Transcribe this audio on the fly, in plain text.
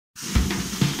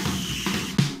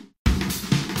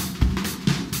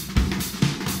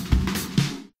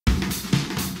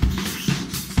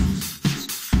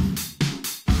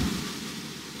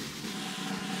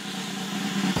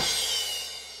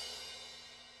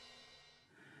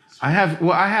I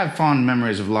have fond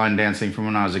memories of line dancing from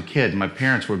when I was a kid. My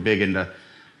parents were big into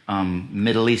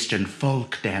Middle Eastern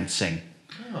folk dancing.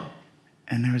 Oh.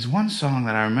 And there was one song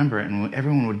that I remember, and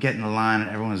everyone would get in the line, and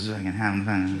everyone was like, having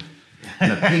fun.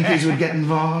 And the pinkies would get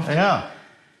involved. Yeah.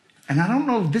 And I don't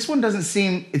know, this one doesn't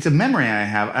seem, it's a memory I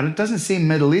have. It doesn't seem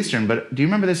Middle Eastern, but do you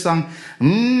remember this song?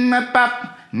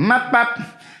 Maxima?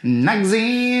 Maxima?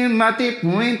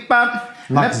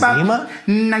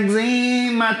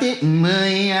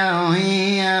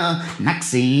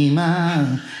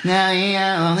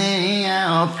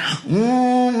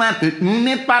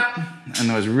 And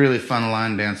there was really fun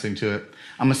line dancing to it.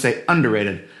 I'm going to say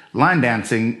underrated. Line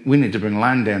dancing, we need to bring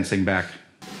line dancing back.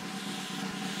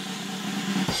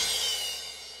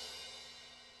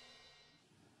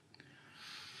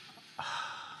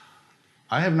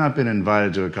 I have not been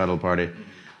invited to a cuddle party,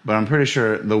 but I'm pretty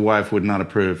sure the wife would not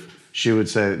approve. She would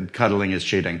say cuddling is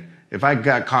cheating. If I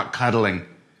got caught cuddling,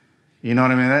 you know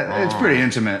what I mean? It's pretty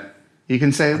intimate. You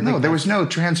can say, no, there was no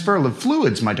transfer of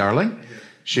fluids, my darling.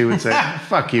 She would say,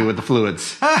 fuck you with the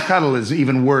fluids. Cuddle is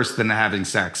even worse than having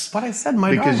sex. But I said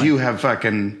my because darling. You have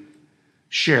fucking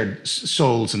shared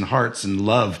souls and hearts and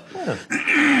love. Yeah.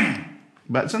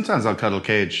 But sometimes I'll cuddle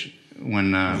Cage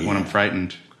when I'm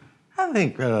frightened. I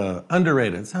think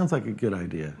underrated. Sounds like a good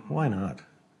idea. Why not?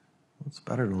 What's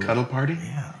better than cuddle party?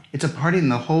 Yeah. It's a party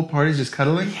and the whole party's just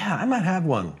cuddling? Yeah, I might have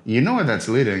one. You know where that's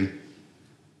leading.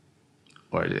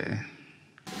 Or yeah.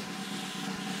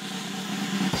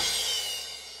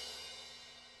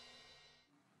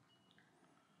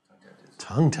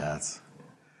 Tongue tats.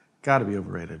 Gotta be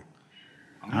overrated.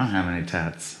 I don't have any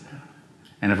tats.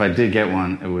 And if I did get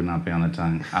one, it would not be on the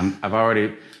tongue. I've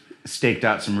already staked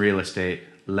out some real estate.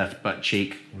 Left butt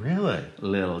cheek. Really?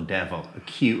 Little devil. A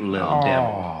cute little devil.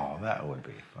 Oh, that would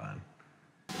be fun.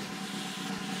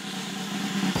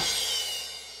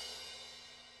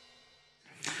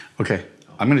 Okay,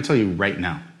 I'm going to tell you right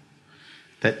now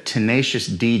that Tenacious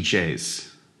DJ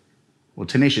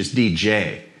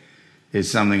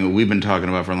is something that we've been talking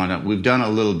about for a long time. We've done a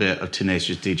little bit of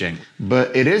Tenacious DJing,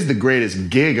 but it is the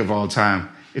greatest gig of all time.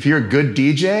 If you're a good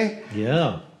DJ,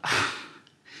 yeah,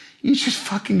 you just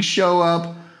fucking show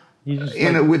up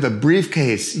with a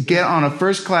briefcase. You get on a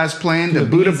first-class plane to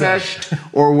Budapest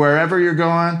or wherever you're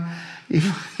going.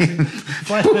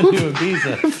 Fly into a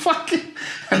visa. Fucking,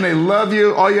 and they love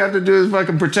you. All you have to do is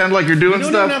fucking pretend like you're doing stuff.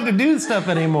 You don't even have to do stuff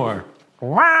anymore. Do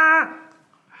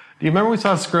you remember we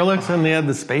saw Skrillex and they had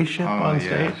the spaceship on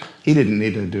stage? He didn't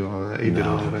need to do all that. He did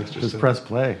all that extra stuff. Just press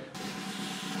play.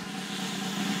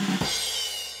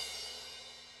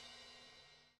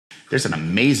 There's an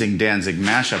amazing Danzig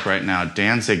mashup right now.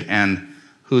 Danzig and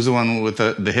who's the one with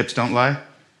the hips don't lie?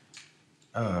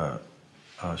 Shakira?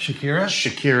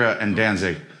 Shakira and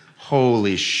Danzig.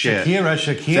 Holy shit.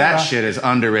 Shakira. That shit is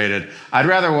underrated. I'd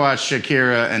rather watch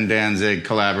Shakira and Danzig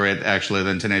collaborate, actually,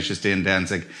 than Tenacious D and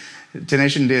Danzig.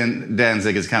 Tenacious D and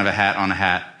Danzig is kind of a hat on a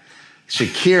hat.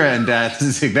 Shakira and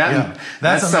Danzig,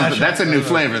 that's a new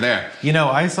flavor there. You know,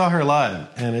 I saw her live,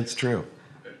 and it's true.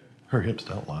 Her hips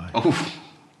don't lie. Oh.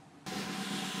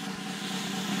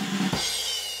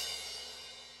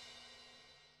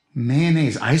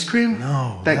 Mayonnaise ice cream?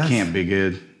 No. That can't be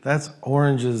good. That's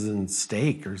oranges and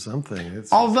steak or something.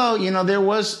 Although, you know, there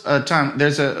was a time,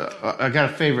 I got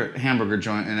a favorite hamburger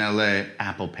joint in LA,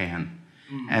 Apple Pan.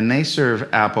 And they serve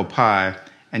apple pie,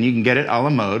 and you can get it a la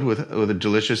mode with a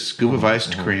delicious scoop of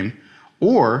iced cream,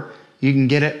 or you can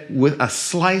get it with a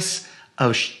slice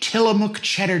of Tillamook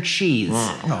cheddar cheese,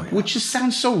 which just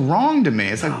sounds so wrong to me.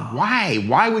 It's like, why?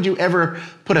 Why would you ever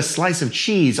put a slice of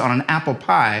cheese on an apple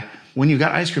pie when you've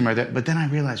got ice cream right there? But then I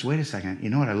realized, wait a second, you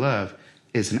know what I love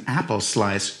is an apple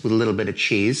slice with a little bit of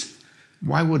cheese.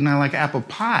 Why wouldn't I like apple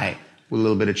pie with a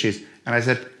little bit of cheese? And I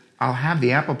said, I'll have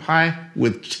the apple pie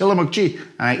with Tillamook cheese.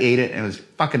 And I ate it, and it was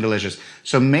fucking delicious.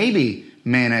 So maybe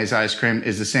mayonnaise ice cream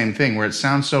is the same thing, where it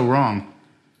sounds so wrong.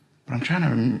 But I'm trying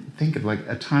to think of like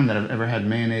a time that I've ever had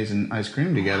mayonnaise and ice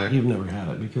cream together. You've never had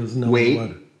it because no one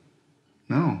would.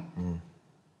 No.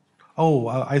 Oh,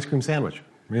 ice cream sandwich.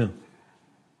 Yeah.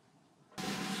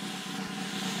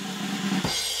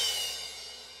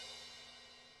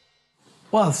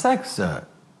 Well, sex,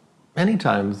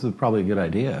 anytime is probably a good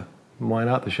idea. Why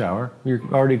not the shower? You're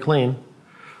already clean.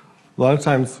 A lot of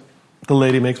times, the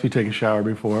lady makes me take a shower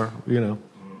before,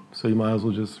 so you might as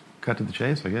well just cut to the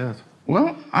chase, I guess.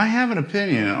 Well, I have an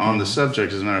opinion on the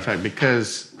subject, as a matter of fact,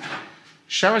 because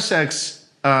shower sex,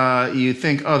 you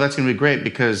think, oh, that's going to be great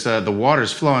because the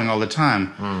water's flowing all the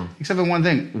time. Except for one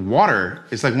thing, water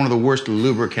is like one of the worst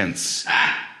lubricants.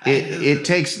 It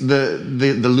takes the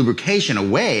lubrication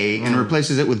away and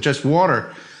replaces it with just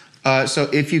water. So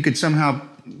if you could somehow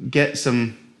get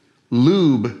some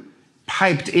lube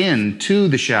piped in to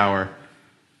the shower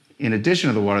in addition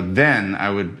to the water, then I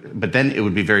would, but then it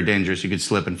would be very dangerous. You could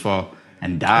slip and fall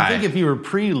and die. I think if you were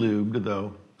pre-lubed,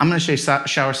 though. I'm going to say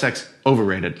shower sex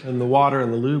overrated. And the water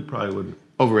and the lube probably would.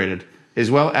 Overrated.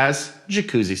 As well as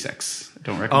jacuzzi sex.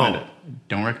 Don't recommend it.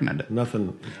 Don't recommend it.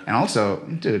 Nothing. And also,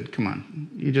 dude, come on.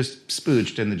 You just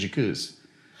spooged in the jacuzzi.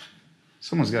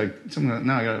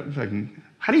 Now I got to fucking,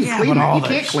 how do you clean it? You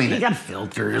can't clean it. You got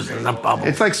filters and the bubbles.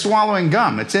 It's like swallowing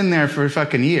gum. It's in there for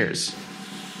fucking years.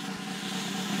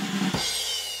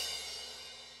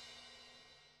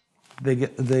 They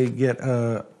get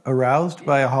aroused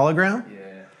by a hologram?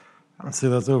 Yeah. I don't say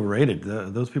that's overrated.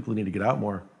 Those people need to get out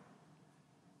more.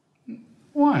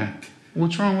 Why?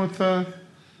 What's wrong with a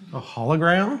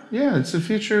hologram? Yeah, it's the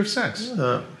future of sex.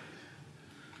 Well,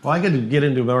 I could get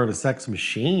into more of a sex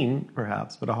machine,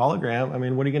 perhaps, but a hologram, I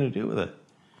mean, what are you going to do with it?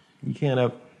 You can't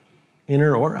have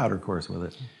inner or outer course with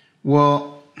it.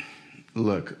 Well,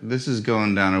 look, this is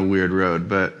going down a weird road,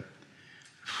 but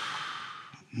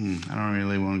I don't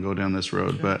really want to go down this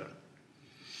road, but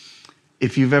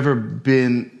if you've ever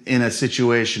been in a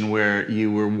situation where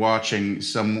you were watching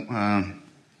some,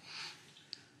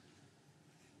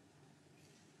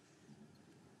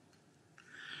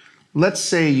 let's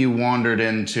say you wandered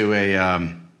into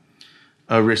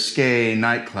a risque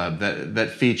nightclub that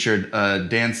featured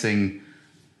dancing,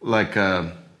 like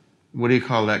what do you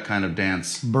call that kind of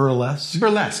dance? Burlesque.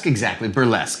 Burlesque, exactly.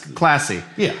 Burlesque. Classy.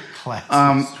 Yeah,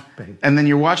 classy. And then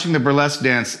you're watching the burlesque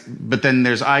dance, but then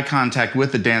there's eye contact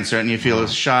with the dancer, and you feel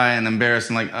shy and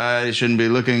embarrassed and like, I shouldn't be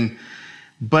looking.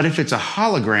 But if it's a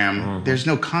hologram, there's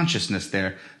no consciousness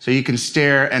there. So you can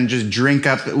stare and just drink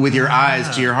up with your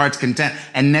eyes to your heart's content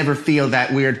and never feel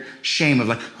that weird shame of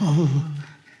like,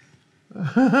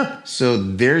 So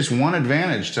there's one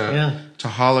advantage to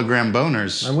hologram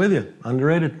boners. I'm with you.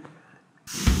 Underrated.